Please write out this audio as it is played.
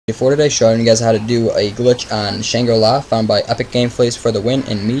For today, showing you guys how to do a glitch on Shangralia found by Epic Gameplays for the win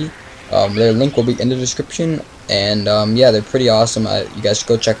and me. Their link will be in the description, and yeah, they're pretty awesome. You guys should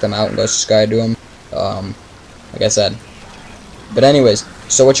go check them out and go subscribe to them. Like I said. But anyways,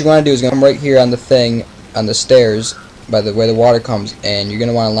 so what you're going to do is come right here on the thing, on the stairs, by the where the water comes, and you're going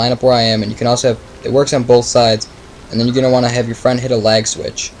to want to line up where I am, and you can also have, it works on both sides, and then you're going to want to have your friend hit a lag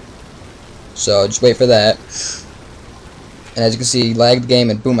switch. So just wait for that. And as you can see, lagged the game,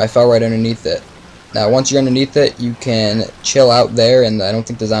 and boom, I fell right underneath it. Now, once you're underneath it, you can chill out there, and I don't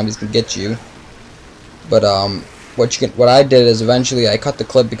think the zombies can get you. But what I did is eventually I cut the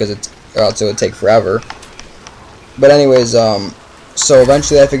clip because or else it would take forever. But anyways, so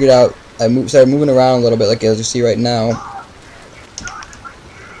eventually I figured out started moving around a little bit, like as you see right now.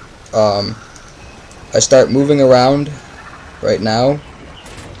 I start moving around right now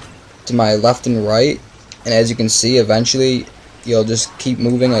to my left and right. And as you can see, eventually you'll just keep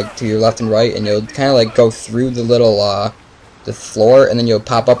moving like to your left and right, and you'll kind of like go through the little the floor, and then you'll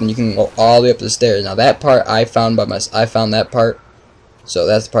pop up and you can go all the way up the stairs. Now that part I found I found that part, so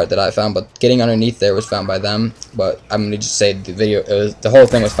that's the part that I found. But getting underneath there was found by them. But I'm gonna just say the whole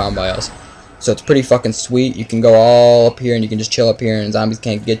thing was found by us. So it's pretty fucking sweet. You can go all up here and you can just chill up here, and zombies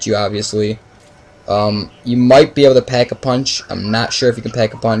can't get you, obviously. You might be able to pack a punch. I'm not sure if you can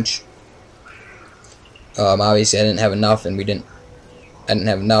pack a punch. Obviously I didn't have enough, and I didn't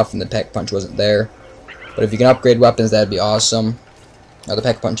have enough, and the pack punch wasn't there. But if you can upgrade weapons, that'd be awesome. Now the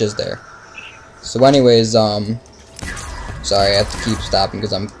pack punch is there. So anyways, sorry, I have to keep stopping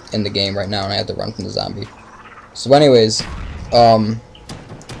because I'm in the game right now and I have to run from the zombie. So anyways,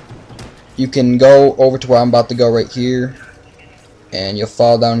 you can go over to where I'm about to go right here, and you'll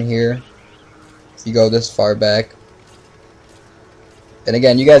fall down here if you go this far back. And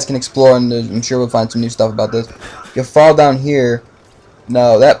again, you guys can explore, and I'm sure we'll find some new stuff about this. You'll fall down here.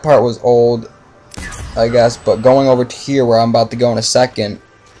 No, that part was old, I guess, but going over to here where I'm about to go in a second,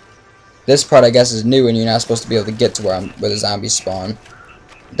 this part I guess is new, and you're not supposed to be able to get to where the zombies spawn.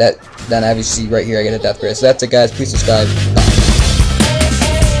 Then obviously right here I get a death rate. So that's it, guys. Please subscribe.